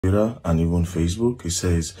Twitter and even Facebook. It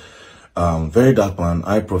says, Verydarkman,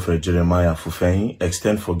 I, Prophet Jeremiah Fufeyin,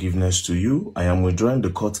 extend forgiveness to you. I am withdrawing the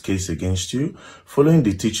court case against you. Following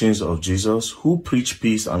the teachings of Jesus, who preached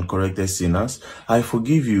peace and corrected sinners, I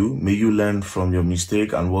forgive you. May you learn from your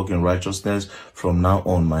mistake and walk in righteousness from now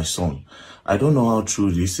on, my son. I don't know how true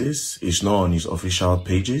this is. It's not on his official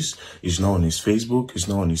pages. It's not on his Facebook. It's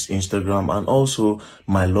not on his Instagram. And also,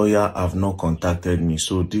 my lawyer have not contacted me.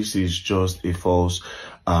 So this is just a false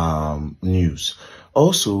news.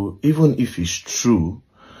 Also, even if it's true,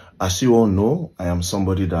 as you all know, I am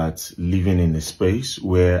somebody that's living in a space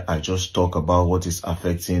where I just talk about what is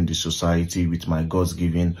affecting the society with my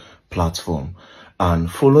God's-given platform. And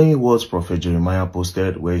following what Prophet Jeremiah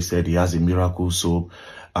posted, where he said he has a miracle soap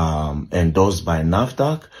endorsed by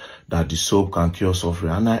NAFDAC, that the soap can cure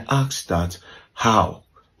suffering. And I asked that, how?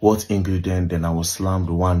 What ingredient? Then I was slammed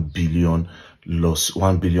 1 billion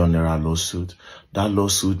naira lawsuit. That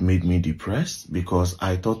lawsuit made me depressed because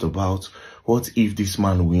I thought about, what if this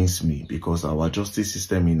man wins me? Because our justice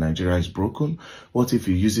system in Nigeria is broken. What if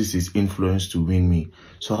he uses his influence to win me?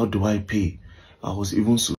 So how do I pay? I was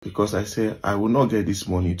even so, because I said I will not get this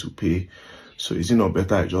money to pay. So is it not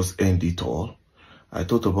better I just end it all? I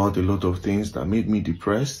thought about a lot of things that made me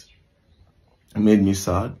depressed, made me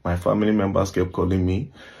sad. My family members kept calling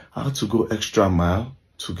me. I had to go extra mile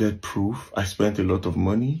to get proof. I spent a lot of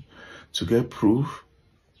money to get proof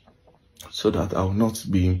so that I will not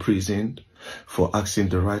be imprisoned for asking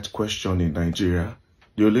the right question in Nigeria.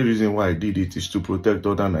 The only reason why I did it is to protect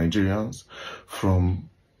other Nigerians from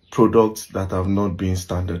products that have not been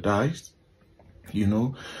standardized, you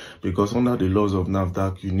know, because under the laws of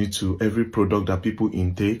NAFDAC, you need to, every product that people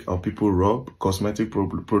intake or people rub, cosmetic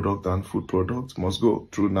product and food products, must go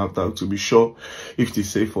through NAFDAC to be sure if it's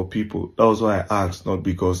safe for people. That was why I asked, not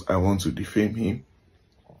because I want to defame him.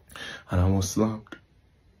 And I was slammed.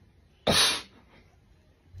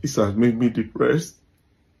 This has made me depressed.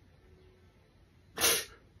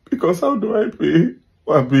 Because how do I pay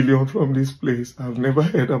 1 billion from this place? I've never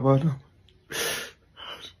heard about them.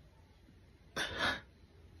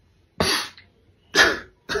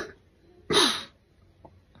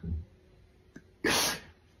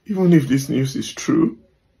 Even if this news is true,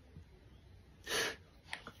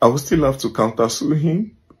 I will still have to countersue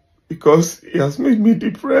him because he has made me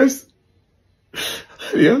depressed.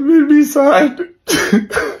 He has made me sad.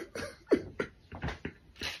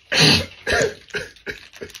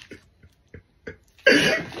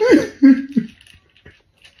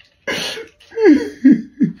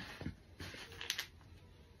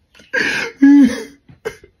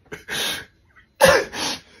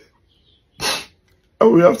 I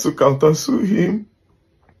will have to countersue him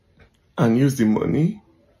and use the money.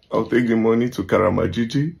 I'll take the money to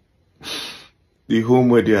Karamajiji, the home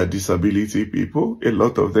where there are disability people. A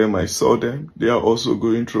lot of them, I saw them. They are also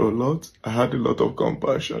going through a lot. I had a lot of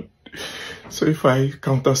compassion. So if I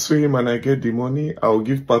countersue him and I get the money, I'll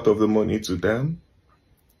give part of the money to them.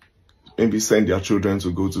 Maybe send their children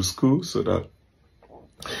to go to school so that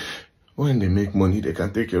when they make money, they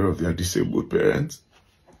can take care of their disabled parents.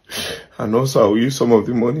 And also, I will use some of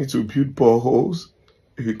the money to build boreholes.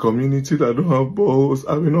 In the community that don't have boreholes,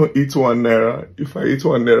 I will not eat 1 naira. If I eat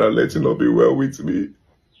 1 naira, let it not be well with me.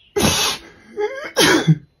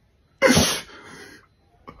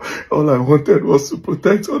 All I wanted was to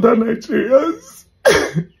protect other Nigerians.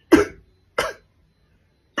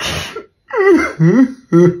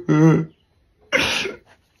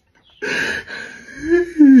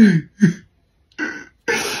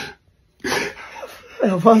 I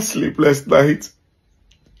have had sleepless nights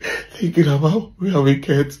thinking about where we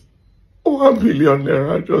get 1 billion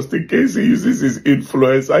naira just in case he uses his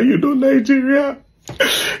influence. And you know, Nigeria,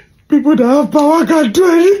 people that have power can't do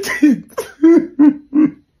anything.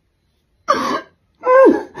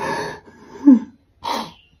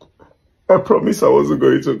 I promised I wasn't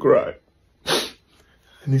going to cry.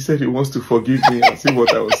 And he said he wants to forgive me and see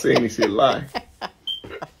what I was saying is a lie.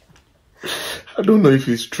 I don't know if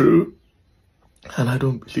it's true. And I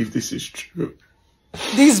don't believe this is true.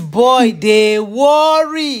 This boy, they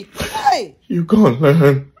worry. Hey. You can't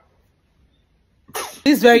learn.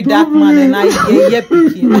 This Verydarkman and I get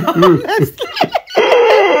picking. Honestly.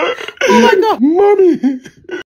 Oh my God. Mommy.